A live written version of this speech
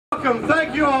welcome.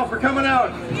 Thank you all for coming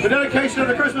out. The dedication of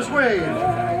the Christmas Weed.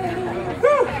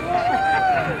 Woo!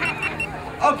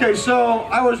 Okay, so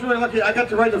I was really lucky. I got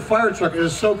to ride the fire truck. It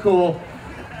is so cool.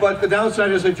 But the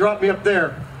downside is they dropped me up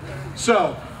there.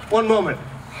 So, one moment.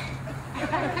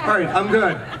 All right, I'm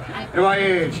good at my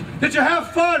age. Did you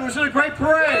have fun? Was it a great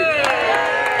parade?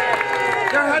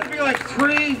 There had to be like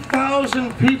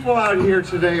 3,000 people out here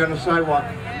today on the sidewalk.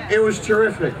 It was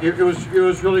terrific. It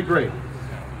was really great.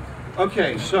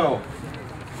 Okay, so,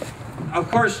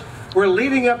 of course, we're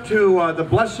leading up to the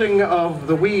blessing of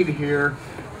the weed here,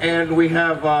 and we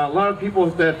have a lot of people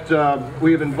that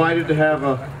we have invited to have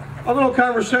a little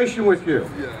conversation with you.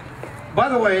 By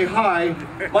the way, hi,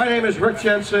 my name is Rick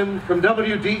Jensen from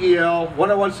WDEL,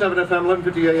 1017 FM,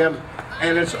 1150 AM,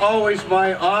 and it's always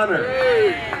my honor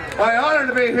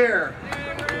to be here.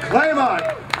 Claymont,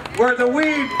 where the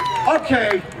weed,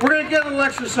 okay, we're going to get a little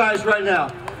exercise right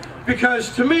now,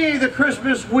 because to me, the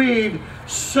Christmas weed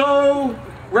so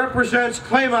represents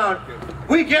Claymont.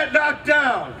 We get knocked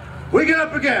down, we get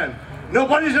up again.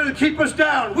 Nobody's going to keep us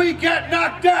down. We get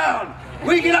knocked down.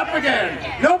 We get up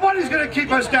again. Nobody's going to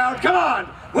keep us down. Come on.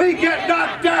 We get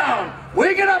knocked down.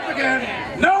 We get up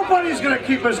again. Nobody's going to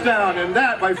keep us down. And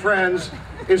that, my friends,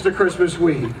 is the Christmas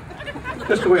weed.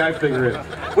 Just the way I figure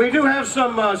it. We do have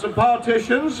some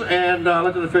politicians and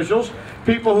elected officials,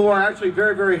 people who are actually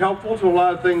very, very helpful to a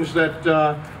lot of things that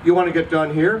you want to get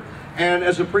done here. And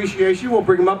as appreciation, we'll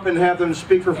bring them up and have them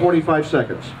speak for 45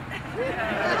 seconds.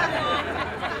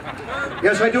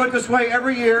 Yes, I do it this way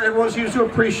every year. Everyone seems to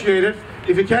appreciate it.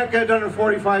 If you can't get it done in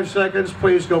 45 seconds,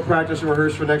 please go practice and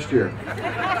rehearse for next year.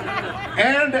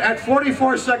 And at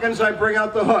 44 seconds, I bring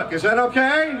out the hook. Is that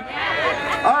okay?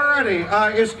 Alrighty.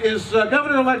 Is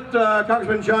Governor-elect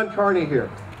Congressman John Carney here?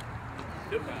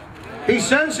 He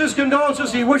sends his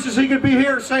condolences. He wishes he could be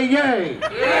here. Say yay.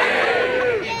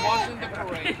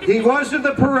 He was in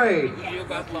the parade.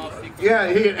 Yeah,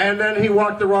 and then he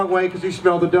walked the wrong way because he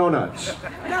smelled the donuts.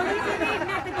 No, he's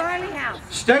at the Darley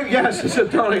House. Yes, it's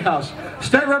at Darley House.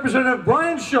 State Representative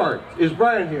Brian Short. Is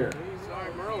Brian here?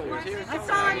 I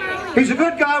saw him earlier. He's a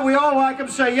good guy. We all like him.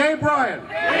 Say yay, Brian.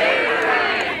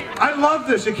 Yay! I love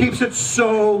this. It keeps it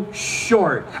so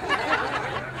short.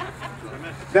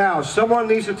 Now, someone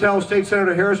needs to tell State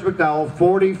Senator Harris McDowell,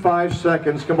 45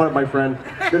 seconds. Come on, my friend.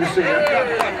 Good to see you.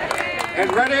 And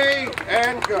ready,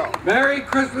 and go. Merry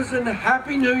Christmas and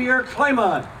Happy New Year,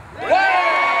 Claymont.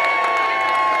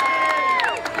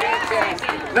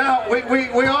 Now,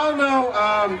 we all know,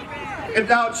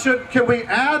 now, can we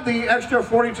add the extra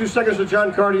 42 seconds to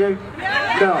John Cartier?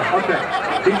 No,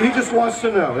 okay. He just wants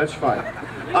to know, that's fine.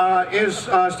 Is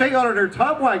State Auditor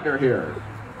Tom Wagner here?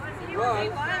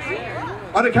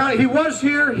 On the count, he was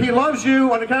here, he loves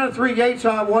you. On the count of three, yay,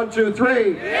 Tom. 1, 2,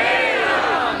 3.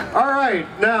 Yeah! All right,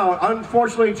 now,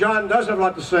 unfortunately, John does have a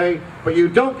lot to say, but you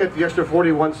don't get the extra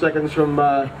 41 seconds from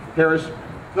Harris.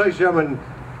 Ladies and gentlemen,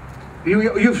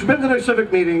 you've been to the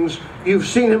civic meetings, you've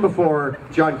seen him before,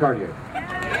 John Cartier.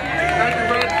 Thank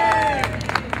you,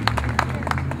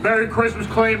 Rick. Merry Christmas,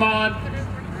 Claymont.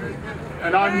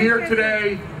 And I'm here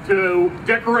today to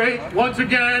decorate, once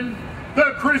again,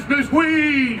 the Christmas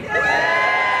weed.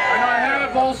 And I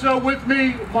have also with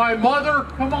me my mother.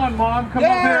 Come on, Mom, come up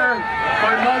here.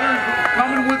 My mother's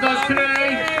coming with us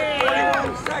today.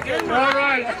 All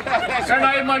right. And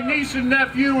I have my niece and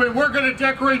nephew, and we're going to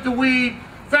decorate the weed.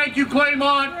 Thank you,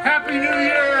 Claymont. Happy New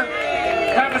Year.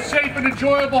 Have a safe and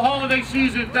enjoyable holiday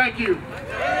season. Thank you.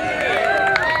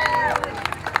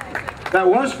 That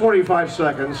was 45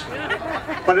 seconds,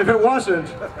 but if it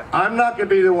wasn't, I'm not going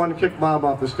to be the one to kick Mom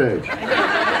off the stage.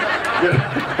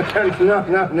 No.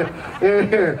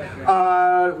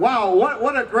 Wow,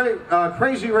 what a great,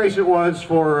 crazy race it was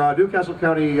for Newcastle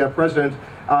County President.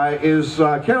 Is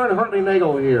Karen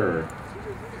Hartley-Nagel here?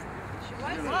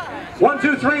 1,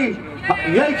 2, 3.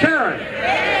 Yay, Karen!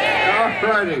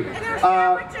 Alrighty.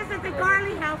 Sandwiches at the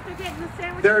Darley House. They're getting the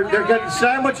sandwiches. They're getting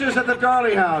sandwiches at the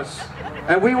Darley House.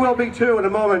 And we will be too in a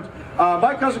moment.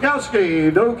 Mike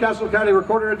Kozakowski, Newcastle County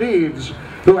Recorder of Deeds,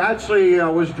 who actually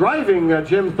was driving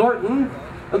Jim Thornton.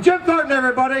 Jim Thornton,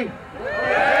 everybody!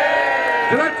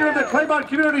 Director of the Claymont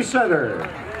Community Center.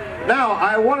 Now,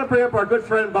 I want to bring up our good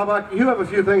friend, Babak. You have a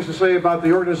few things to say about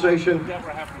the organization.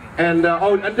 And,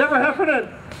 and Deborah Heffernan.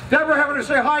 Deborah Heffernan,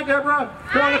 say hi, Deborah.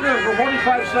 Come on up here for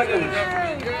 45 seconds.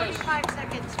 45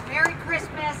 seconds. Merry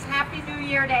Christmas, Happy New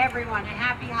Year to everyone, and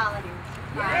Happy Holidays.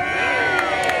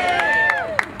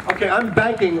 Okay, I'm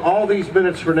banking all these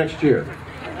minutes for next year.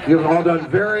 You've all done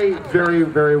very, very,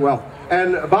 very well.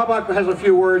 And Babak has a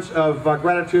few words of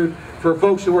gratitude for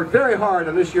folks who worked very hard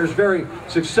on this year's very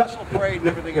successful parade and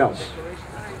everything else.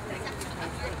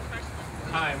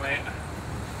 Hi,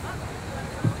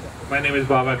 my name is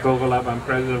Baba Kovalab. I'm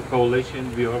president of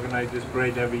Coalition. We organize this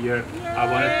parade every year. I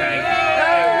want to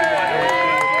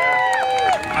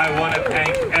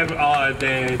thank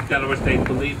the Delaware State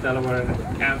Police, Delaware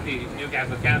County,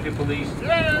 Newcastle County Police,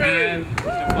 and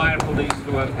the Fire Police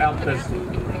who have helped us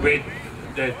with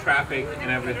the traffic and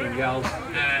everything else.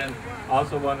 And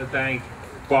also want to thank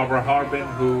Barbara Harbin,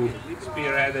 who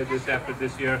spearheaded this effort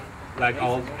this year, like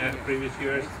all previous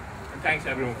years. And thanks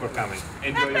everyone for coming.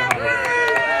 Enjoy your holiday.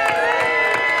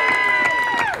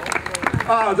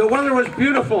 The weather was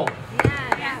beautiful.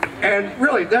 And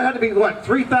really, there had to be, what,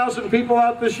 3,000 people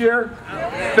out this year?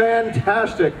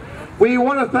 Fantastic. We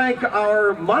want to thank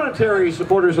our monetary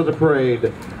supporters of the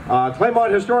parade.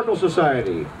 Claymont Historical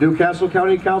Society, Newcastle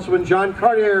County Councilman John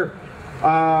Cartier,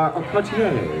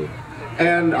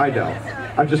 and I know,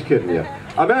 I'm just kidding you.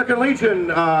 American Legion,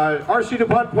 RC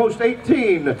DuPont Post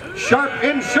 18, Sharp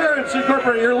Insurance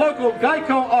Incorporated, your local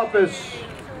Geico office.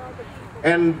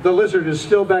 And the lizard is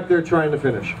still back there trying to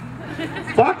finish.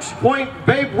 Fox Point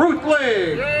Babe Ruth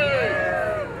League.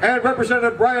 And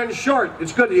Representative Brian Short.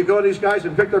 It's good that you go to these guys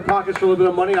and pick their pockets for a little bit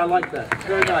of money. I like that. It's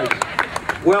very nice.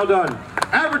 Well done.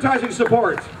 Advertising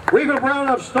support. Reva Brown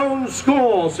of Stone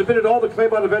School submitted all the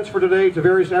Claymont events for today to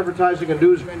various advertising and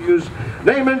news venues.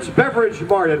 Naaman's Beverage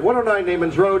Mart at 109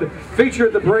 Naaman's Road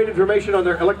featured the parade information on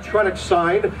their electronic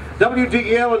sign.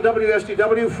 WDEL and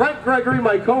WSDW. Frank Gregory,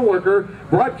 my co-worker,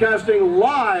 broadcasting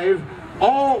live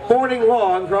all morning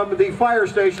long from the fire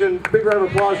station. Big round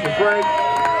of applause for Frank.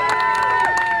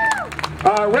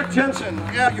 Rick Jensen,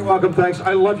 yeah, you're welcome, thanks.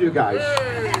 I love you guys.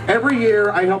 Every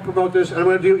year I help promote this, and I'm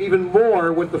going to do even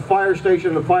more with the fire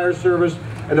station, the fire service,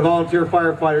 and the volunteer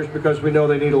firefighters because we know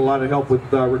they need a lot of help with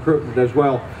recruitment as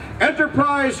well.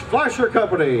 Enterprise Flasher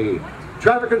Company,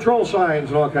 traffic control signs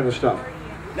and all kind of stuff.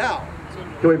 Now,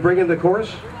 can we bring in the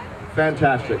chorus?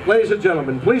 Fantastic. Ladies and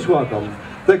gentlemen, please welcome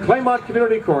the Claymont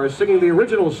Community Chorus singing the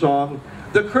original song,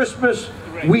 The Christmas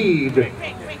Weed.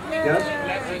 Yes?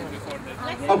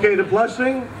 Okay, the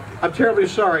blessing. I'm terribly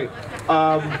sorry.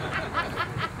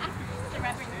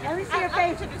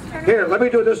 Here, let me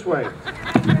do it this way.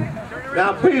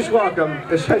 Now, please welcome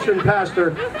the session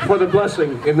pastor for the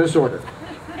blessing in this order.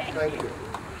 Thank you.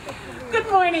 Good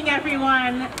morning,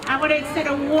 everyone. I want to extend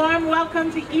a warm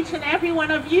welcome to each and every one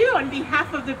of you on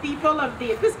behalf of the people of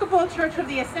the Episcopal Church of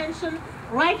the Ascension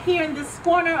right here in this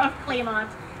corner of Claymont,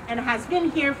 and has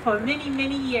been here for many,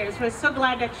 many years. We're so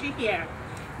glad that you're here.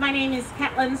 My name is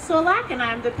Katlin Solak, and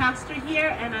I'm the pastor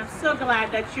here, and I'm so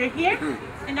glad that you're here.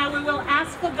 And now we will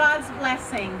ask for God's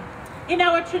blessing. In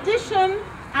our tradition,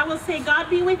 I will say, God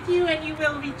be with you, and you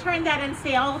will return that and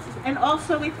say, and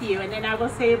also with you, and then I will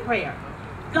say a prayer.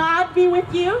 God be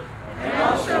with you, and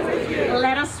also with you.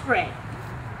 Let us pray.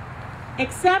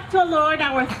 Accept, O Lord,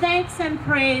 our thanks and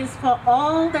praise for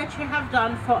all that you have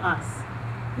done for us.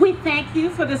 We thank you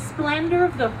for the splendor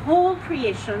of the whole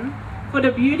creation, for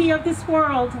the beauty of this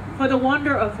world, for the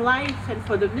wonder of life, and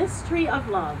for the mystery of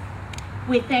love.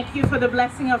 We thank you for the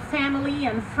blessing of family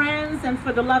and friends, and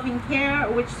for the loving care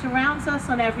which surrounds us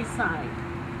on every side.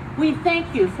 We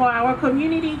thank you for our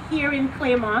community here in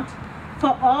Claymont,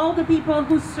 for all the people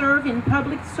who serve in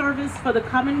public service for the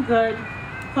common good,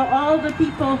 for all the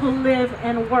people who live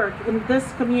and work in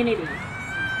this community.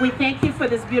 We thank you for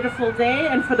this beautiful day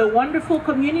and for the wonderful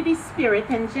community spirit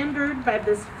engendered by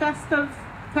this festive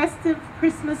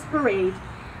Christmas parade.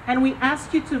 And we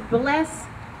ask you to bless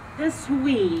this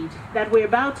weed that we're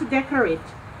about to decorate,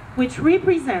 which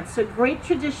represents a great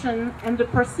tradition and the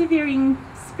persevering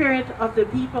spirit of the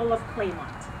people of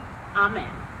Claymont. Amen.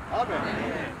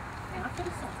 Amen.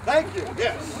 Thank you.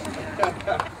 Yes.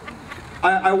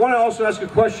 I want to also ask a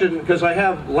question because I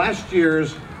have last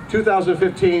year's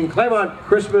 2015 Claymont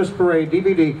Christmas Parade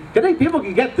DVD. People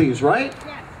can get these, right?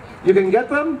 Yes. You can get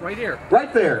them? Right here.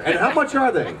 Right there. And how much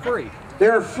are they? Free.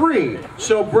 They're free.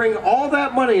 So bring all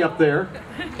that money up there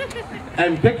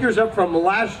and pick yours up from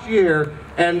last year.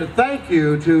 And thank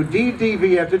you to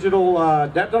DDVF,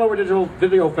 Delaware Digital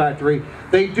Video Factory.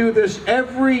 They do this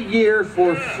every year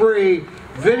for free.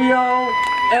 Video,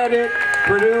 edit,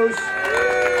 produce.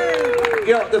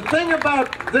 You know, the thing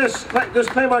about this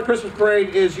Claymont Christmas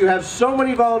Parade is you have so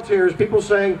many volunteers, people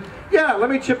saying, yeah, let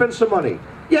me chip in some money.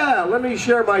 Yeah, let me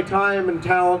share my time and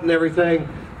talent and everything.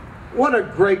 What a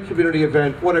great community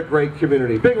event. What a great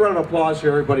community. Big round of applause for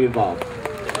everybody involved.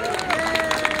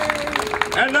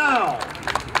 And now,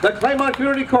 the Claymont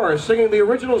Community Chorus singing the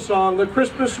original song, The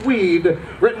Christmas Weed,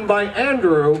 written by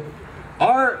Andrew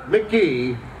R.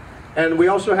 McGee. And we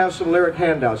also have some lyric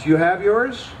handouts. You have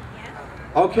yours?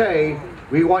 Okay,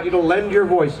 we want you to lend your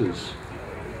voices.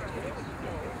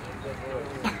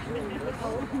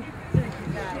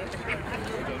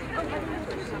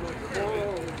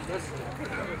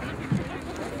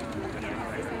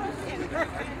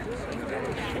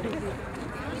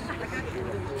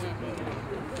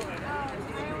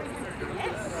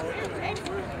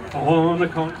 On a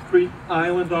concrete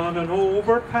island on an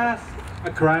overpass,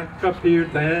 a crack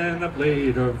appeared, then a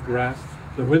blade of grass.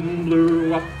 The wind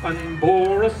blew up and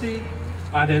bore a seed,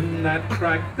 and in that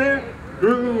crack there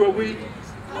grew a weed.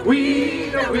 A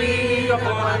weed, a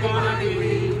bonny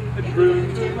weed. It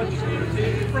grew to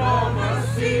maturity from a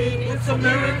seed. It's a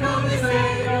miracle, they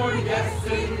say, oh yes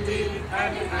indeed.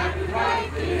 And it happened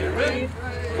right here in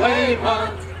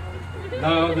Claymont.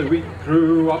 Now the wheat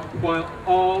grew up while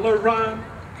all around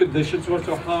conditions were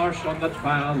so harsh on that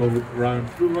fallow ground.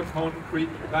 Through a concrete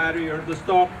barrier the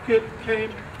stalk it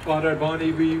came, but our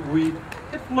bonny wee weed,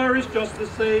 it flourished just the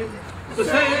same. The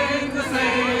same,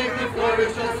 it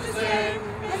flourished just the same.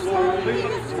 Slowly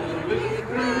but slowly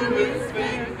grew its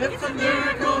fame. It's a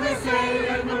miracle, they say,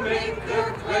 and we'll make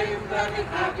their claim that it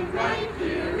happened right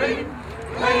here in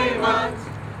Claymont.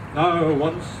 Now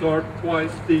once or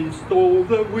twice thieves stole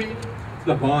the wheat,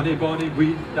 the bonny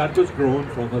wheat that was grown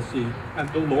from the seed, and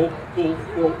the local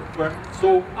folk were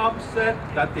so upset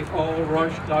that they all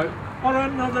rushed out for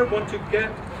another one to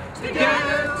get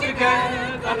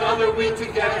another wheat to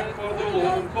get. For the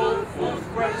local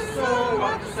folk were so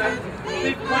upset,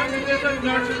 they planted it and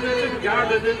nurtured it and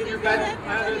guarded it, you bet,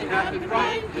 and it happened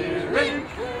right here in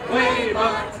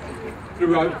Claymont.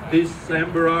 Throughout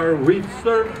December our wheat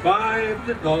survived.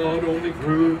 It not only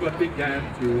grew but began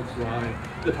to thrive.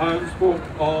 The townsfolk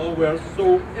all were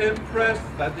so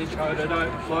impressed that they shouted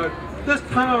out loud, "This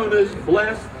town is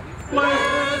blessed,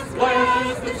 blessed,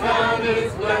 blessed, the town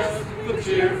is blessed." The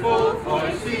cheerful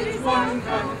voices one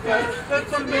confess,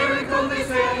 it's a miracle they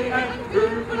say, and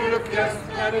who could have guessed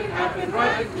that it happened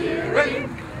right here in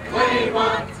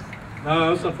Claymont.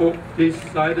 Now some folk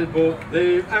decided both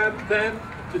they and then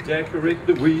to decorate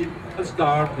the weed and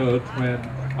start a trend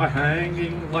by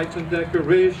hanging lights and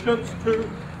decorations too.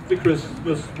 The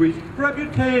Christmas wheat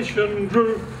reputation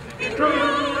grew. It grew,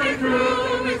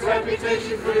 its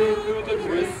reputation grew. The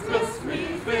Christmas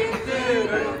wheat thing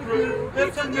didn't grew.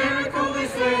 It's a miracle they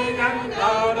say, and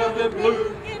out of the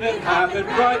blue, it happened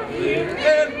right here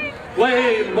in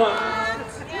Claymont.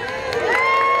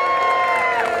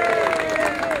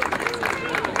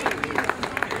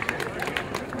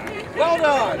 Well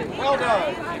done, well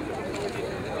done.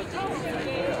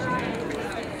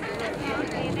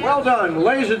 Well done,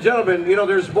 ladies and gentlemen. You know,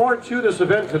 there's more to this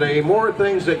event today, more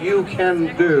things that you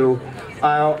can do.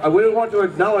 We want to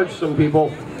acknowledge some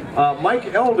people.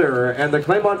 Mike Elder and the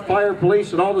Claymont Fire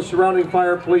Police and all the surrounding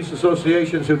fire police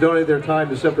associations who donated their time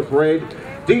to set the parade.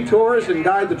 Detours and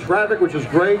guide the traffic, which is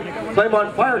great.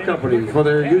 Claymont Fire Company for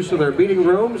their use of their meeting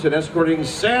rooms and escorting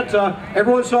Santa.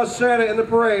 Everyone saw Santa in the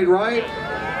parade, right?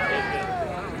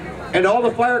 And all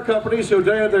the fire companies who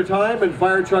donated their time and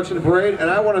fire trucks in the parade. And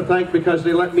I want to thank, because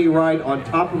they let me ride on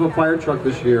top of a fire truck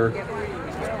this year.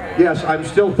 Yes, I'm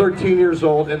still 13 years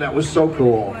old, and that was so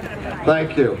cool.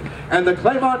 Thank you. And the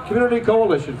Claymont Community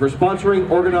Coalition for sponsoring,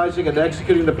 organizing, and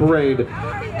executing the parade.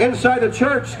 Inside the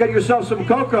church, get yourself some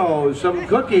cocoa, some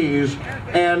cookies,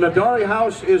 and the Darley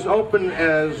House is open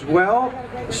as well.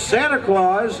 Santa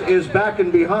Claus is back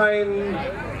and behind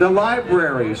the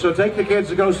library, so take the kids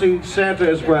to go see Santa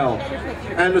as well.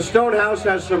 And the Stone House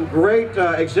has some great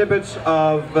exhibits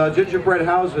of gingerbread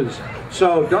houses.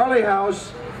 So Darley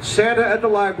House, Santa at the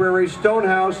library, Stone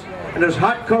House, and there's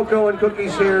hot cocoa and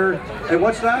cookies here. And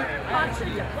what's that?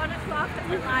 1 o'clock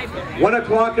in the library. 1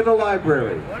 o'clock in the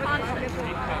library.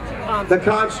 The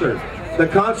concert. The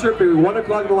concert will be 1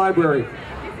 o'clock in the library.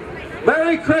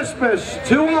 Merry Christmas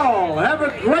to all. Have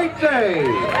a great day.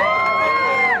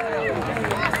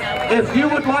 If you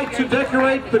would like to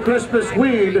decorate the Christmas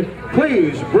weed,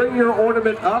 please bring your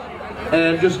ornament up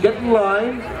and just get in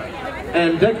line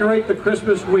and decorate the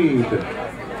Christmas weed.